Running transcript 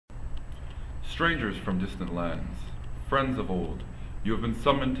Strangers from distant lands, friends of old, you have been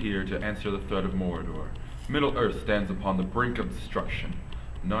summoned here to answer the threat of Mordor. Middle-earth stands upon the brink of destruction.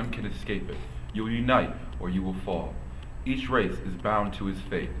 None can escape it. You will unite, or you will fall. Each race is bound to his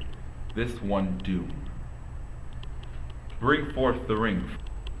fate. This one doom. Bring forth the ring.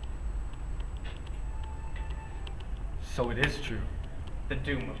 So it is true. The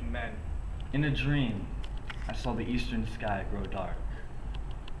doom of men. In a dream, I saw the eastern sky grow dark.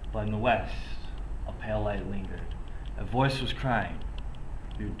 But in the west, a pale light lingered. A voice was crying,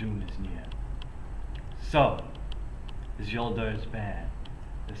 your doom is near. So, Isildur's band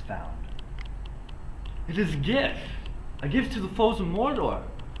is found. It is a gift to the foes of Mordor.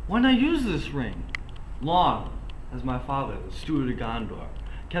 Why not use this ring? Long as my father, the steward of Gondor,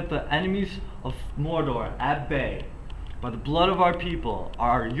 kept the enemies of Mordor at bay, by the blood of our people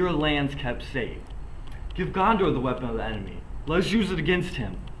are your lands kept safe. Give Gondor the weapon of the enemy. Let us use it against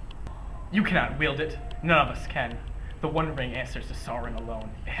him. You cannot wield it. None of us can. The One Ring answers to Sauron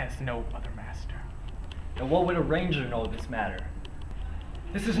alone. It has no other master. And what would a ranger know of this matter?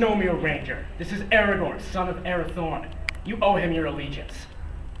 This is no mere ranger. This is Aragorn, son of Arathorn. You owe him your allegiance.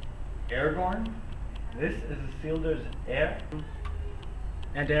 Aragorn? This is Isildur's heir?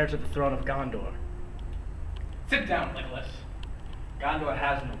 And heir to the throne of Gondor. Sit down, Legolas. Gondor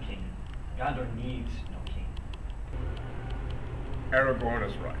has no king. Gondor needs no king. Aragorn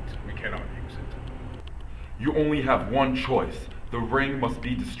is right. We cannot use it. You only have one choice. The ring must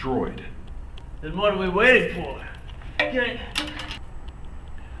be destroyed. Then what are we waiting for?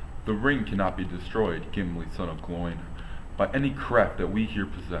 The ring cannot be destroyed, Gimli, son of Gloin, by any craft that we here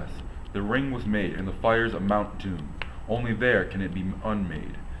possess. The ring was made in the fires of Mount Doom. Only there can it be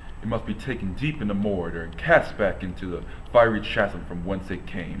unmade. It must be taken deep into Mordor and cast back into the fiery chasm from whence it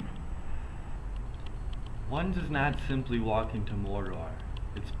came. One does not simply walk into Mordor.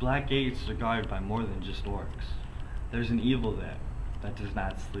 Its black gates are guarded by more than just orcs. There's an evil there that does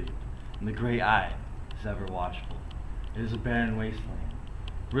not sleep, and the great eye is ever watchful. It is a barren wasteland,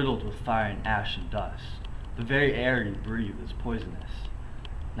 riddled with fire and ash and dust. The very air you breathe is poisonous.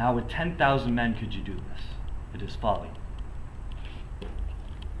 Now with 10,000 men could you do this? It is folly.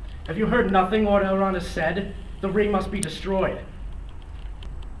 Have you heard nothing what Elrond has said? The ring must be destroyed.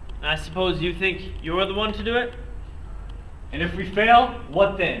 I suppose you think you're the one to do it? And if we fail,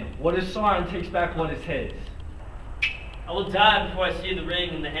 what then? What if Sauron takes back what is his? I will die before I see the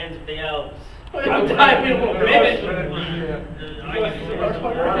ring in the hands of the elves. I'll die in a little bit.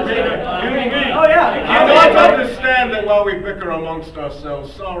 Oh yeah. I'd like to understand that while we bicker amongst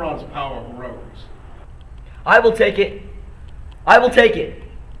ourselves, Sauron's power grows. I will take it. I will take it.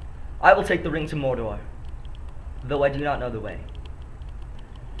 I will take the ring to Mordor, though I do not know the way.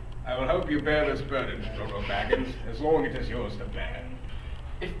 I will help you bear this burden, Frodo Baggins, as long as it is yours to bear.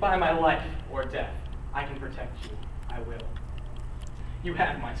 If by my life or death I can protect you, I will. You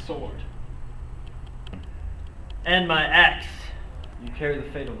have my sword. And my axe. You carry the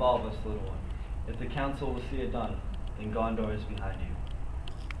fate of all of us, little one. If the council will see it done, then Gondor is behind you.